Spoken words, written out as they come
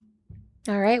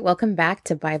All right, welcome back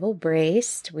to Bible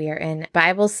Braced. We are in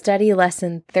Bible study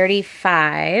lesson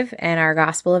 35 and our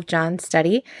Gospel of John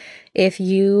study. If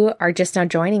you are just now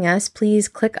joining us, please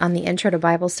click on the Intro to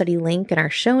Bible Study link in our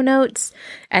show notes,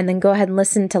 and then go ahead and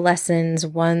listen to lessons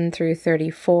 1 through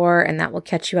 34, and that will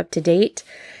catch you up to date.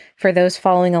 For those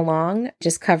following along,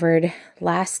 just covered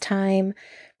last time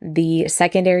the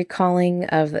secondary calling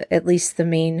of at least the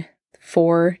main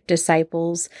 4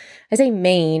 disciples. I say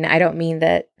main, I don't mean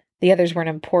that the others weren't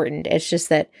important. It's just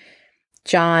that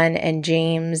John and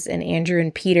James and Andrew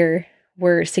and Peter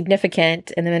were significant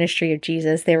in the ministry of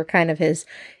Jesus. They were kind of his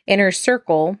inner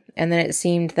circle. And then it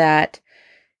seemed that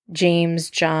James,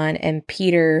 John, and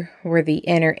Peter were the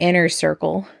inner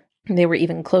circle. They were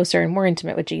even closer and more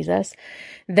intimate with Jesus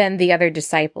than the other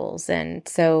disciples. And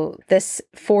so this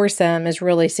foursome is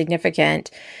really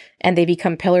significant, and they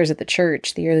become pillars of the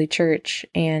church, the early church.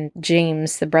 And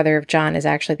James, the brother of John, is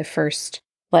actually the first,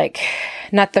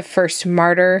 not the first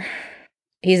martyr.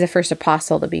 He's the first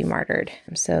apostle to be martyred.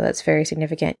 So that's very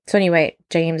significant. So anyway,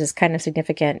 James is kind of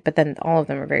significant, but then all of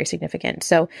them are very significant.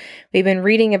 So we've been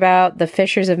reading about the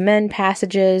fishers of men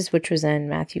passages, which was in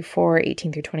Matthew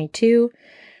 4:18 through 22,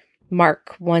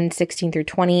 Mark 1:16 through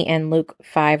 20, and Luke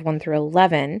 5:1 through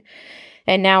 11.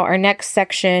 And now our next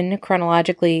section,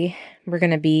 chronologically, we're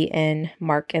going to be in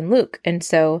Mark and Luke. And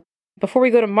so before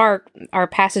we go to Mark, our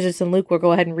passages in Luke, we'll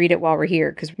go ahead and read it while we're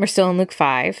here, because we're still in Luke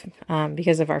 5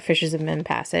 because of our Fishers of Men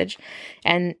passage.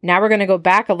 And now we're going to go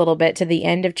back a little bit to the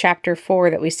end of chapter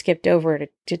 4 that we skipped over to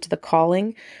get to the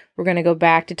calling. We're going to go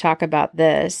back to talk about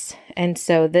this. And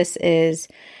so this is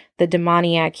the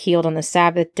demoniac healed on the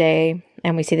Sabbath day.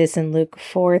 And we see this in Luke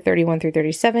 4:31 through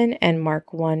 37 and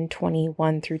Mark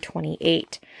 1:21 through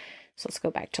 28. So let's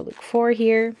go back to Luke 4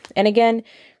 here. And again,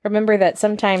 remember that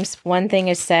sometimes one thing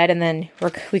is said and then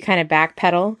we kind of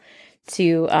backpedal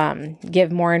to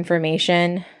give more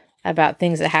information about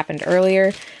things that happened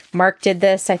earlier. Mark did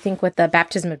this, I think, with the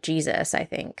baptism of Jesus, I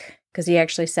think, because he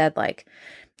actually said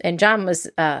and John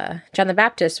the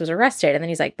Baptist was arrested. And then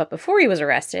he's like, but before he was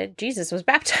arrested, Jesus was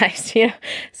baptized,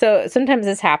 So sometimes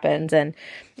this happens, and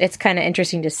it's kind of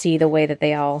interesting to see the way that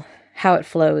how it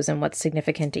flows and what's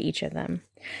significant to each of them.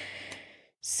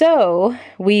 So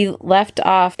we left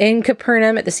off in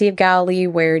Capernaum at the Sea of Galilee,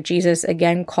 where Jesus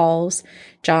again calls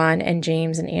John and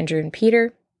James and Andrew and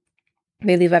Peter.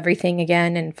 They leave everything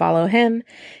again and follow him,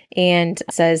 and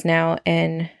says now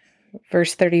in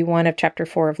verse 31 of chapter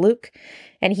 4 of Luke,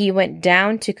 and he went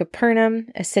down to Capernaum,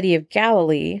 a city of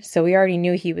Galilee. So we already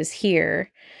knew he was here.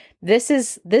 This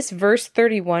verse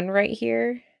 31 right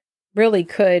here really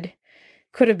could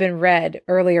have been read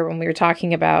earlier when we were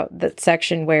talking about that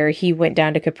section where he went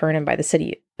down to Capernaum by the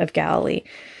city of Galilee.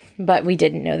 But we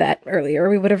didn't know that earlier.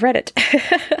 We would have read it.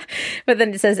 But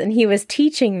then it says, and he was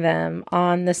teaching them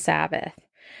on the Sabbath.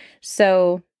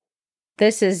 So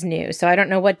this is new. So I don't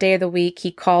know what day of the week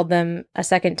he called them a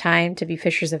second time to be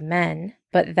fishers of men,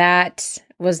 but that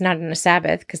was not on a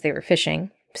Sabbath because they were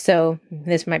fishing. So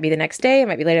this might be the next day. It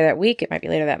might be later that week. It might be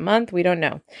later that month. We don't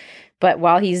know. But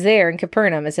while he's there in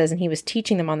Capernaum, it says, and he was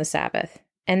teaching them on the Sabbath.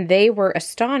 And they were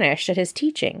astonished at his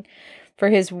teaching, for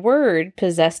his word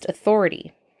possessed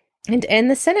authority. And in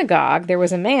the synagogue, there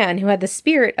was a man who had the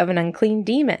spirit of an unclean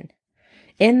demon.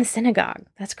 In the synagogue.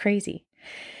 That's crazy.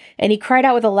 And he cried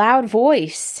out with a loud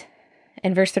voice.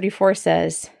 And verse 34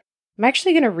 says, I'm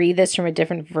actually going to read this from a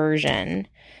different version,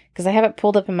 because I have it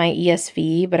pulled up in my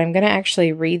ESV, but I'm going to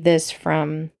actually read this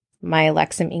from my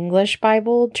Lexham English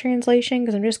Bible translation,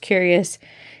 because I'm just curious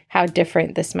how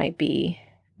different this might be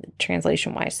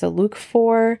translation-wise. So Luke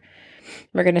 4,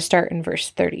 we're going to start in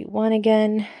verse 31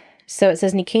 again. So it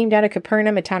says, and he came down to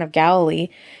Capernaum, a town of Galilee,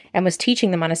 and was teaching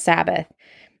them on a Sabbath.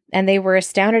 And they were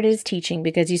astounded at his teaching,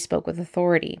 because he spoke with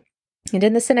authority. And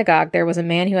in the synagogue there was a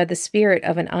man who had the spirit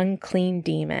of an unclean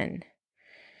demon.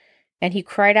 And he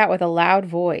cried out with a loud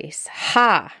voice,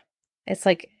 Ha! It's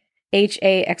like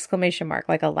H-A exclamation mark,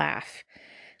 like a laugh.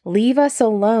 Leave us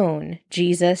alone,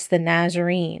 Jesus the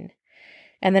Nazarene.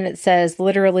 And then it says,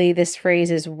 literally, this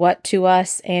phrase is, what to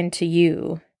us and to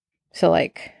you. So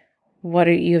what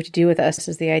do you have to do with us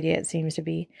is the idea, it seems to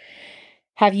be.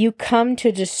 Have you come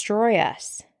to destroy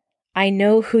us? I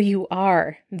know who you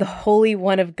are, the Holy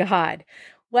One of God.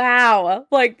 Wow.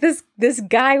 This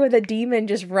guy with a demon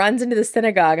just runs into the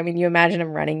synagogue. I mean, you imagine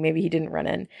him running. Maybe he didn't run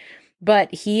in.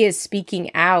 But he is speaking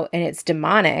out, and it's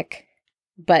demonic.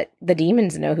 But the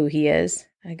demons know who he is.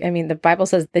 I mean, the Bible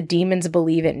says the demons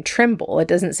believe it and tremble. It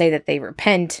doesn't say that they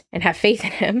repent and have faith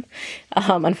in him,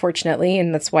 unfortunately.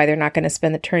 And that's why they're not going to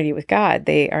spend eternity with God.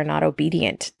 They are not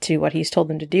obedient to what he's told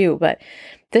them to do. But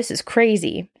this is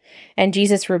crazy. And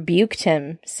Jesus rebuked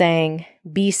him, saying,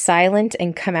 "Be silent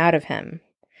and come out of him."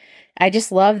 I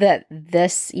just love that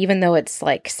this, even though it's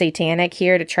like satanic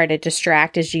here to try to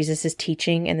distract as Jesus is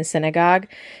teaching in the synagogue,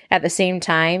 at the same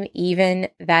time, even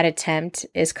that attempt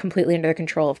is completely under the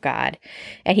control of God.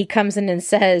 And he comes in and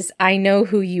says, "I know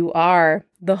who you are,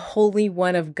 the Holy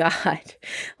One of God."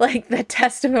 Like, the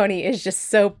testimony is just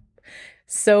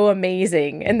so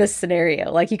amazing in this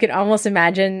scenario. Like, you can almost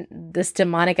imagine this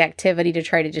demonic activity to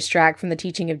try to distract from the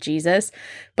teaching of Jesus.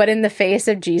 But in the face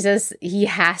of Jesus, he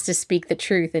has to speak the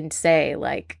truth and say,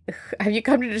 like, "Have you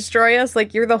come to destroy us?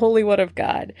 Like, you're the Holy One of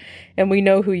God, and we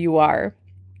know who you are."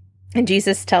 And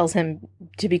Jesus tells him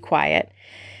to be quiet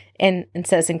and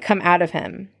says, "And come out of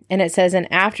him." And it says,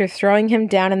 "And after throwing him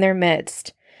down in their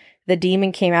midst, the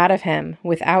demon came out of him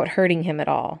without hurting him at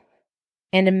all.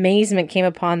 And amazement came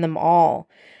upon them all.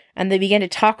 And they began to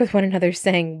talk with one another,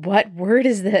 saying, 'What word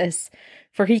is this?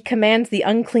 For he commands the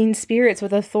unclean spirits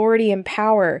with authority and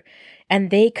power, and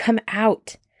they come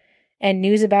out.' And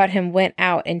news about him went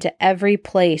out into every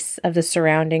place of the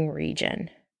surrounding region."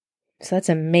 So that's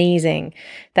amazing.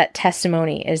 That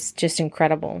testimony is just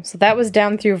incredible. So that was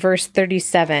down through verse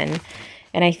 37.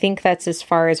 And I think that's as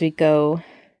far as we go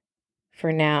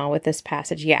for now with this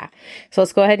passage. Yeah. So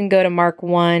let's go ahead and go to Mark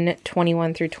 1,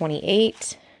 21 through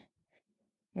 28.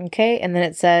 Okay. And then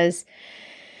it says,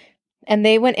 "And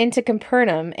they went into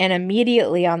Capernaum, and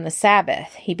immediately on the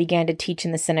Sabbath, he began to teach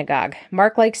in the synagogue."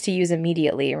 Mark likes to use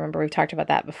immediately. Remember, we've talked about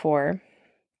that before.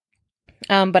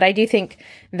 But I do think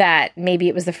that maybe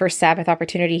it was the first Sabbath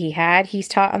opportunity he had. He's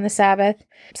taught on the Sabbath.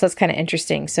 So it's kind of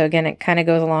interesting. So again, it kind of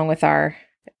goes along with our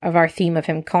theme of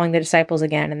him calling the disciples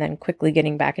again and then quickly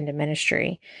getting back into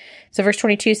ministry. So verse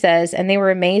 22 says, "And they were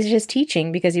amazed at his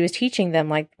teaching, because he was teaching them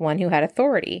like one who had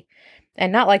authority,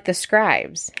 and not like the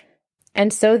scribes.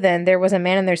 And so then there was a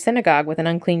man in their synagogue with an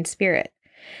unclean spirit."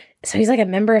 So he's like a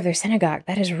member of their synagogue.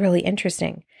 That is really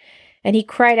interesting. "And he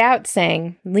cried out,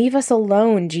 saying, 'Leave us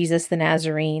alone, Jesus the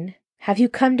Nazarene. Have you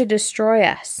come to destroy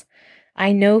us?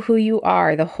 I know who you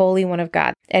are, the Holy One of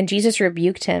God.' And Jesus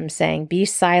rebuked him, saying, 'Be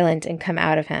silent and come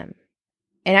out of him.'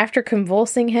 And after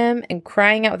convulsing him and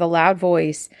crying out with a loud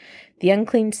voice, the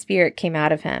unclean spirit came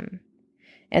out of him.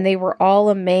 And they were all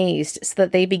amazed, so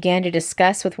that they began to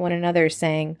discuss with one another,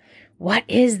 saying, 'What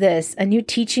is this? A new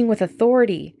teaching with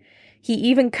authority. He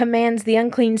even commands the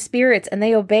unclean spirits, and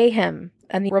they obey him.'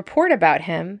 And the report about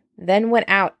him then went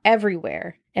out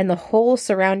everywhere in the whole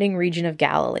surrounding region of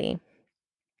Galilee."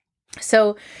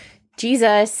 So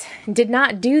Jesus did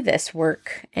not do this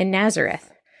work in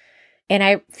Nazareth. And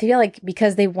I feel like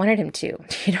because they wanted him to,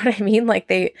 you know what I mean? Like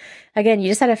again, you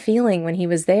just had a feeling when he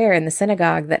was there in the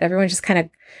synagogue that everyone's just kind of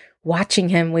watching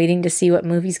him, waiting to see what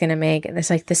movie he's going to make. And there's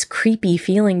like this creepy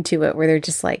feeling to it where they're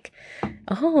just like,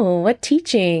 "Oh, what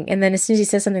teaching?" And then as soon as he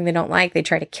says something they don't like, they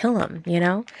try to kill him, you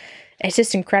know? It's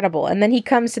just incredible. And then he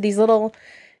comes to these little,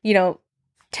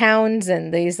 towns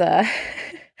and these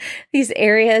these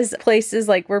areas, places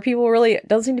like where people really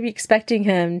don't seem to be expecting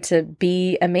him to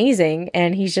be amazing.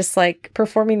 And he's just like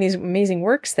performing these amazing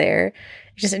works there.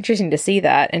 It's just interesting to see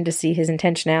that and to see his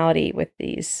intentionality with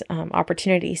these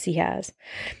opportunities he has.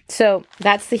 So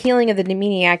that's the healing of the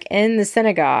demoniac in the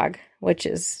synagogue, which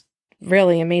is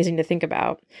really amazing to think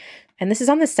about. And this is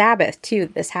on the Sabbath, too,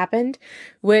 this happened,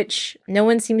 which no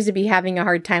one seems to be having a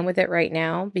hard time with it right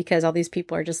now, because all these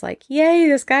people are just like, "Yay,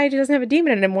 this guy doesn't have a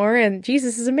demon anymore, and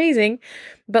Jesus is amazing."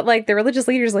 But like the religious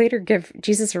leaders later give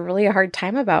Jesus a really hard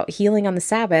time about healing on the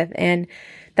Sabbath. And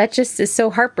that just is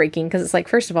so heartbreaking, because it's like,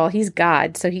 first of all, he's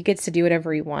God, so he gets to do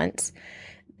whatever he wants.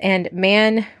 And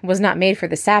man was not made for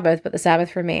the Sabbath, but the Sabbath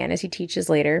for man, as he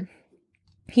teaches later.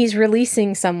 He's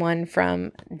releasing someone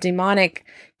from demonic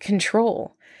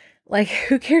control. Like,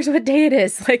 who cares what day it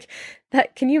is? Like,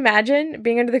 that, can you imagine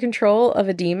being under the control of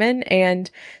a demon and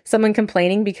someone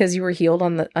complaining because you were healed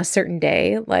on a certain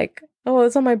day? Like, "Oh,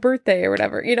 it's on my birthday," or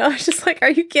whatever. It's just like, are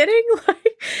you kidding?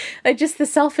 Like just the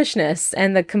selfishness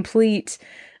and the complete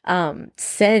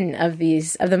sin of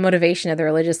the motivation of the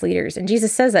religious leaders. And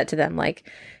Jesus says that to them, like,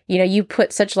 you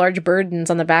put such large burdens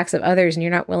on the backs of others, and you're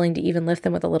not willing to even lift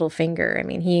them with a little finger. I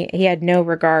mean, he had no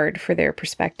regard for their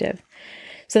perspective.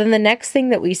 So then the next thing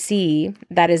that we see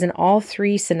that is in all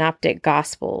three synoptic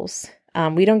gospels,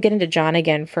 we don't get into John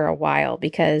again for a while,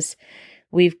 because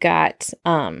we've got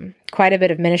quite a bit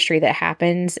of ministry that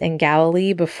happens in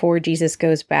Galilee before Jesus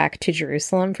goes back to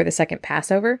Jerusalem for the second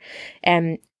Passover.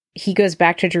 And he goes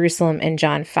back to Jerusalem in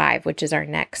John 5, which is our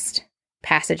next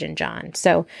passage in John.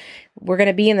 So we're going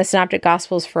to be in the synoptic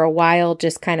gospels for a while,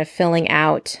 just kind of filling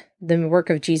out the work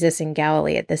of Jesus in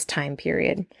Galilee at this time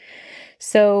period.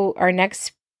 So our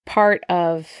next part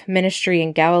of ministry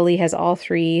in Galilee has all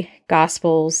three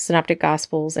gospels, synoptic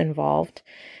gospels involved.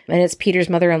 And it's Peter's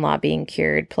mother-in-law being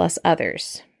cured, plus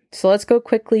others. So let's go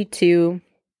quickly to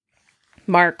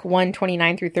Mark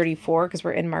 1:29 through 34, because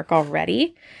we're in Mark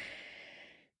already.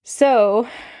 So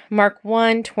Mark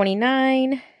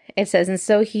 1:29, it says, and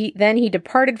so he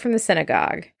departed from the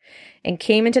synagogue and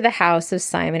came into the house of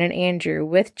Simon and Andrew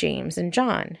with James and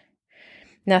John.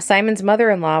 Now Simon's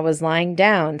mother-in-law was lying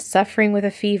down, suffering with a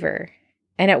fever,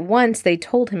 and at once they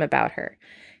told him about her.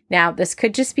 Now, this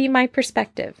could just be my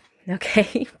perspective,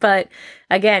 okay? But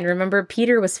again, remember,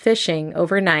 Peter was fishing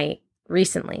overnight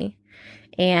recently,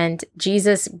 and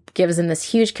Jesus gives him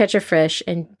this huge catch of fish,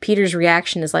 and Peter's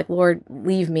reaction is like, Lord,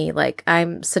 leave me. Like,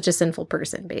 I'm such a sinful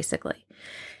person, basically.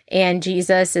 And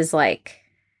Jesus is like,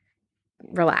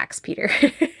 relax, Peter.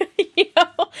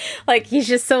 Like he's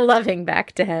just so loving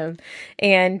back to him.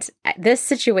 And this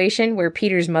situation where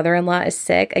Peter's mother-in-law is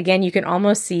sick, again, you can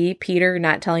almost see Peter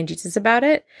not telling Jesus about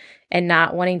it and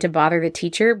not wanting to bother the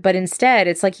teacher. But instead,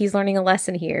 it's like he's learning a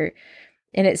lesson here.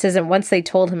 And it says, and once they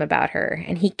told him about her,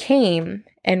 and he came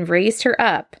and raised her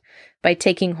up by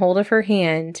taking hold of her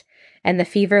hand, and the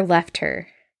fever left her,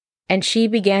 and she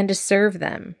began to serve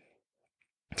them.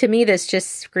 To me, this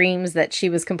just screams that she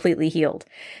was completely healed.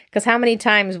 Because how many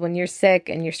times when you're sick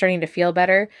and you're starting to feel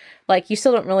better, like you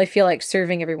still don't really feel like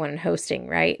serving everyone and hosting,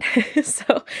 right?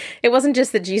 So it wasn't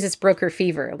just that Jesus broke her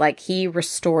fever, like he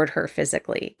restored her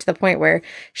physically to the point where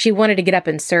she wanted to get up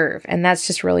and serve. And that's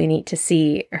just really neat to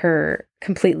see her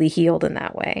completely healed in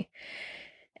that way.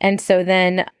 And so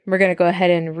then we're going to go ahead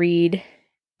and read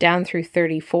down through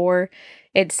 34.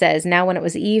 It says, now when it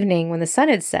was evening, when the sun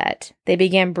had set, they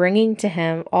began bringing to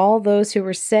him all those who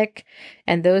were sick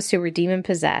and those who were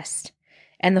demon-possessed.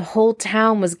 And the whole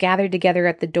town was gathered together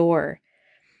at the door.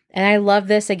 And I love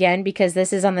this again because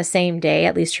this is on the same day,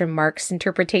 at least from Mark's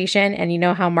interpretation. And you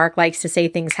know how Mark likes to say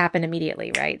things happen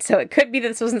immediately, right? So it could be that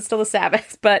this wasn't still the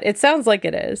Sabbath, but it sounds like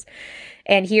it is.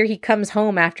 And here he comes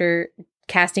home after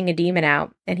casting a demon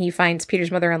out, and he finds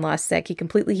Peter's mother-in-law sick. He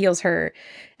completely heals her.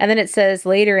 And then it says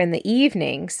later in the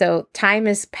evening, so time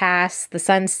has passed, the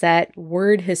sun's set,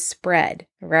 word has spread,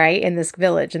 right, in this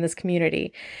village, in this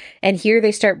community. And here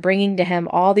they start bringing to him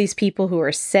all these people who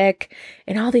are sick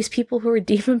and all these people who are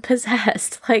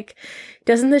demon-possessed. Like,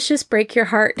 doesn't this just break your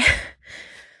heart?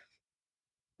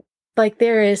 Like,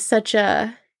 there is such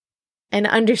an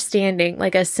understanding,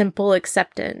 like a simple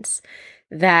acceptance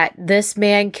that this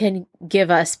man can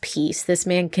give us peace. This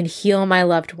man can heal my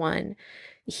loved one.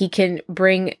 He can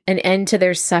bring an end to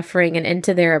their suffering and end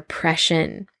to their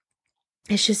oppression.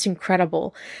 It's just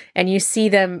incredible. And you see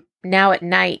them now at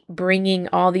night bringing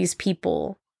all these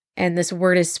people, and this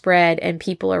word is spread and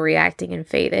people are reacting in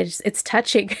faith. It's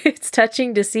touching. It's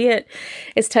touching to see it.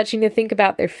 It's touching to think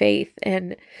about their faith.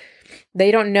 And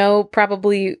they don't know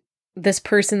probably this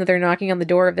person that they're knocking on the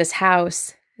door of this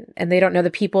house, and they don't know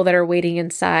the people that are waiting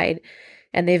inside,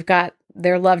 and they've got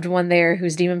their loved one there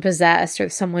who's demon-possessed or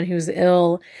someone who's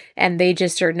ill, and they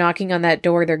just are knocking on that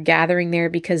door. They're gathering there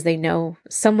because they know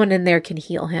someone in there can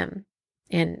heal him.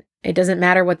 And it doesn't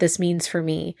matter what this means for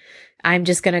me. I'm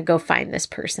just going to go find this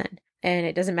person. And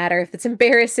it doesn't matter if it's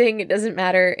embarrassing. It doesn't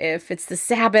matter if it's the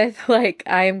Sabbath. Like,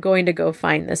 I am going to go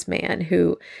find this man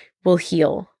who will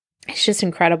heal. It's just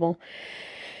incredible.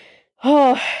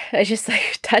 Oh, it's just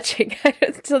like touching.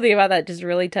 Something about that just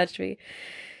really touched me.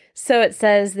 So it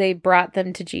says they brought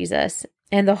them to Jesus,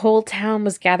 and the whole town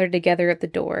was gathered together at the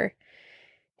door.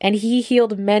 And he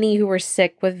healed many who were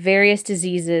sick with various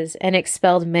diseases and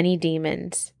expelled many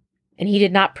demons. And he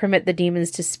did not permit the demons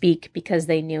to speak because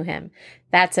they knew him.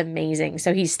 That's amazing.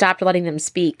 So he stopped letting them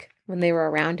speak when they were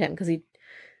around him because he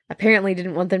apparently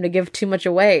didn't want them to give too much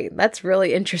away. That's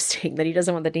really interesting that he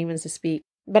doesn't want the demons to speak.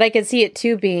 But I could see it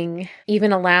too being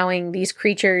even allowing these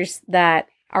creatures that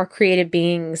are created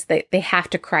beings, that they have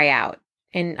to cry out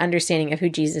in understanding of who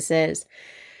Jesus is.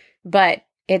 But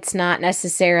it's not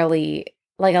necessarily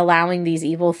like allowing these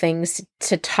evil things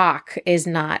to talk is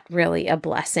not really a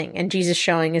blessing. And Jesus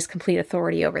showing his complete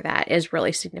authority over that is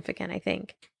really significant, I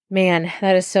think. Man,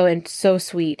 that is so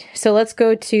sweet. So let's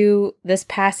go to this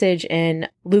passage in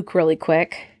Luke really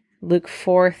quick. Luke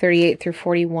 4:38 through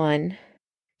 41.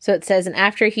 So it says, and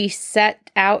after he set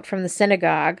out from the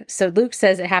synagogue, so Luke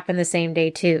says it happened the same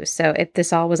day too. So if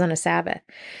this all was on a Sabbath,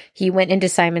 he went into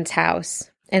Simon's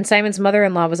house, and Simon's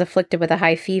mother-in-law was afflicted with a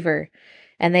high fever,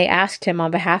 and they asked him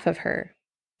on behalf of her.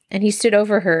 And he stood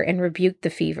over her and rebuked the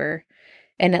fever,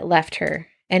 and it left her.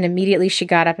 And immediately she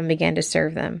got up and began to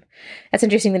serve them. That's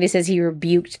interesting that he says he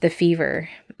rebuked the fever.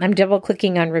 I'm double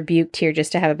clicking on rebuked here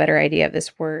just to have a better idea of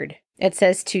this word. It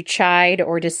says to chide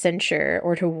or to censure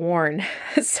or to warn.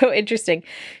 It's so interesting.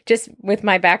 Just with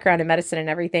my background in medicine and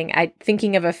everything,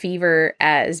 thinking of a fever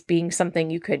as being something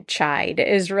you could chide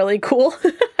is really cool.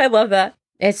 I love that.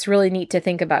 It's really neat to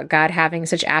think about God having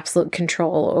such absolute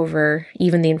control over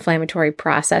even the inflammatory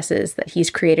processes that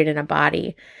he's created in a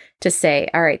body to say,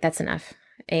 all right, that's enough.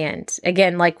 And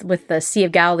again, like with the Sea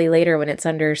of Galilee later, when it's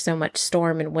under so much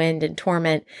storm and wind and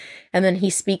torment, and then he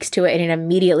speaks to it and it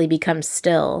immediately becomes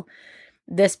still.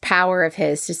 This power of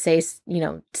his to say,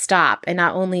 stop. And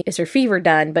not only is her fever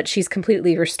done, but she's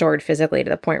completely restored physically to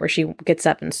the point where she gets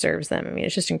up and serves them. I mean,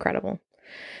 it's just incredible.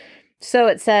 So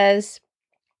it says,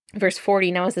 verse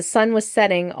 40, now as the sun was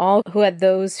setting, all who had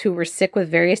those who were sick with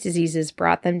various diseases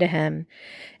brought them to him,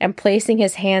 and placing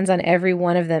his hands on every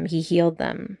one of them, he healed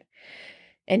them.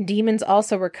 And demons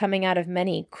also were coming out of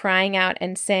many, crying out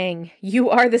and saying, "You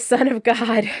are the Son of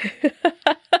God."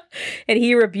 And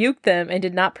he rebuked them and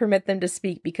did not permit them to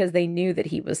speak because they knew that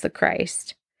he was the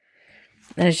Christ.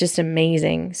 That is just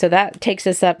amazing. So that takes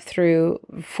us up through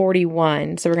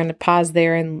 41. So we're going to pause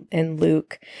there in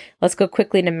Luke. Let's go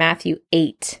quickly to Matthew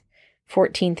 8,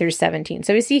 14 through 17.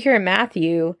 So we see here in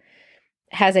Matthew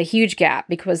has a huge gap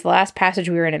because the last passage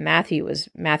we were in Matthew was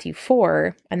Matthew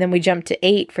 4. And then we jumped to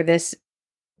 8 for this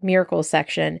miracle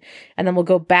section, and then we'll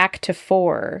go back to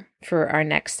 4 for our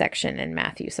next section in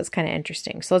Matthew. So it's kind of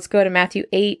interesting. So let's go to Matthew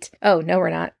 8. Oh, no, we're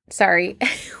not. Sorry.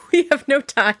 We have no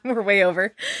time. We're way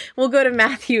over. We'll go to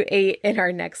Matthew 8 in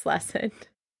our next lesson.